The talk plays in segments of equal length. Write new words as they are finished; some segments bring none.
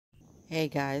Hey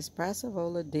guys,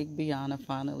 Brassavola Digbyanas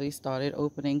finally started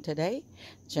opening today,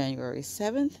 January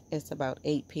 7th. It's about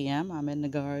 8 p.m. I'm in the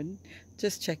garden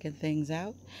just checking things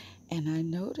out, and I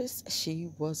noticed she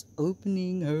was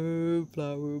opening her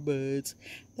flower buds.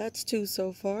 That's two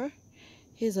so far.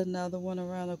 Here's another one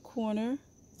around the corner.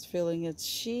 It's filling its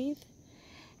sheath,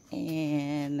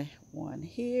 and one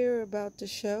here about to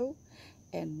show,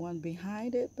 and one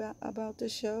behind it about to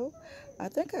show. I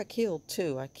think I killed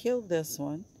two. I killed this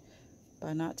one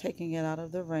by not taking it out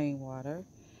of the rainwater,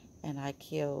 and I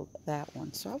killed that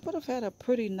one. So I would have had a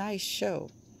pretty nice show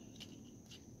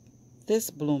this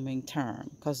blooming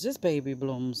term, because this baby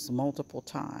blooms multiple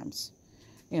times,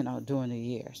 during the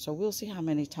year. So we'll see how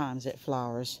many times it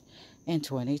flowers in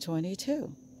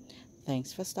 2022.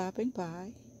 Thanks for stopping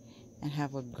by, and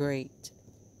have a great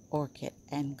orchid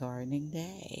and gardening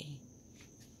day.